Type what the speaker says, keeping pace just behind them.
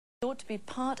Thought to be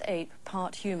part ape,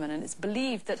 part human, and it's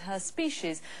believed that her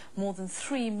species, more than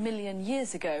 3 million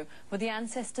years ago, were the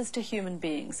ancestors to human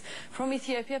beings. From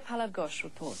Ethiopia, Palab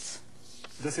reports.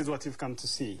 This is what you've come to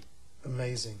see.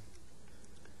 Amazing.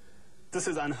 This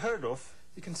is unheard of.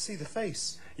 You can see the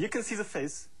face. You can see the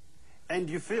face, and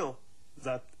you feel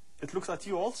that it looks at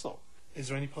you also. Is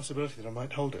there any possibility that I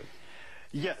might hold it?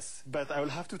 Yes, but I will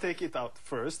have to take it out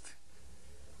first.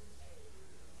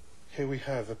 Here we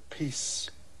have a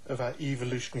piece of our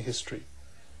evolutionary history.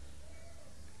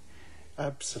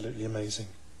 Absolutely amazing.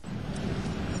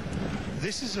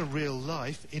 This is a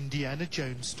real-life Indiana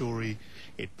Jones story.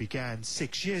 It began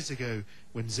 6 years ago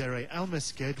when Zeresenay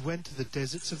Alemseged went to the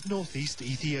deserts of northeast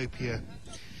Ethiopia.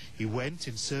 He went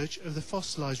in search of the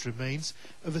fossilized remains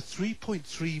of a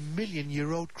 3.3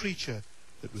 million-year-old creature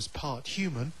that was part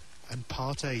human and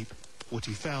part ape. What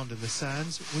he found in the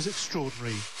sands was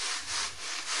extraordinary.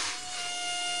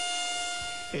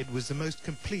 It was the most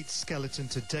complete skeleton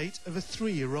to date of a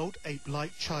 3-year-old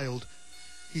ape-like child.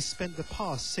 He spent the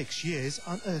past 6 years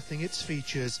unearthing its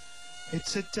features.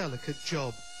 It's a delicate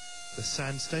job. The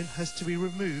sandstone has to be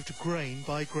removed grain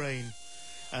by grain.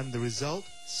 And the result,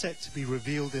 set to be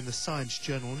revealed in the science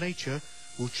journal Nature,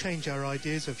 will change our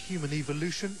ideas of human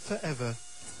evolution forever.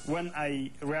 When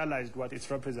I realized what it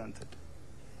represented,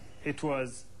 it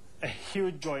was a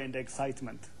huge joy and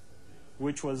excitement,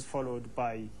 which was followed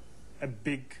by a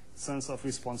big sense of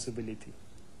responsibility.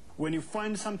 When you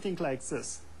find something like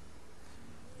this,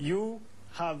 you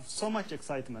have so much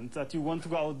excitement that you want to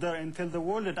go out there and tell the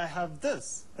world that I have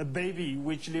this, a baby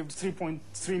which lived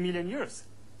 3.3 million years.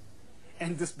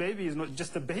 And this baby is not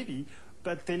just a baby,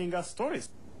 but telling us stories.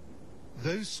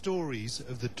 Those stories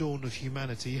of the dawn of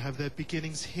humanity have their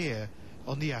beginnings here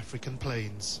on the African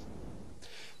plains.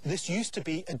 This used to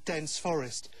be a dense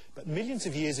forest, but millions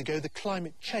of years ago the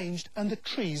climate changed and the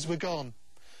trees were gone.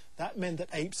 That meant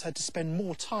that apes had to spend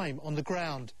more time on the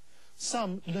ground.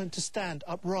 Some learned to stand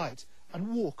upright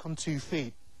and walk on 2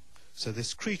 feet. So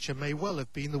this creature may well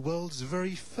have been the world's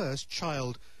very first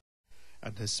child,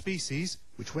 and her species,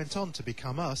 which went on to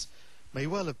become us, may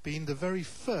well have been the very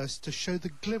first to show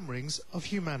the glimmerings of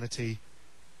humanity.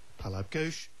 Palab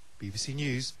Ghosh, BBC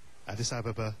News, Addis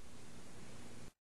Ababa.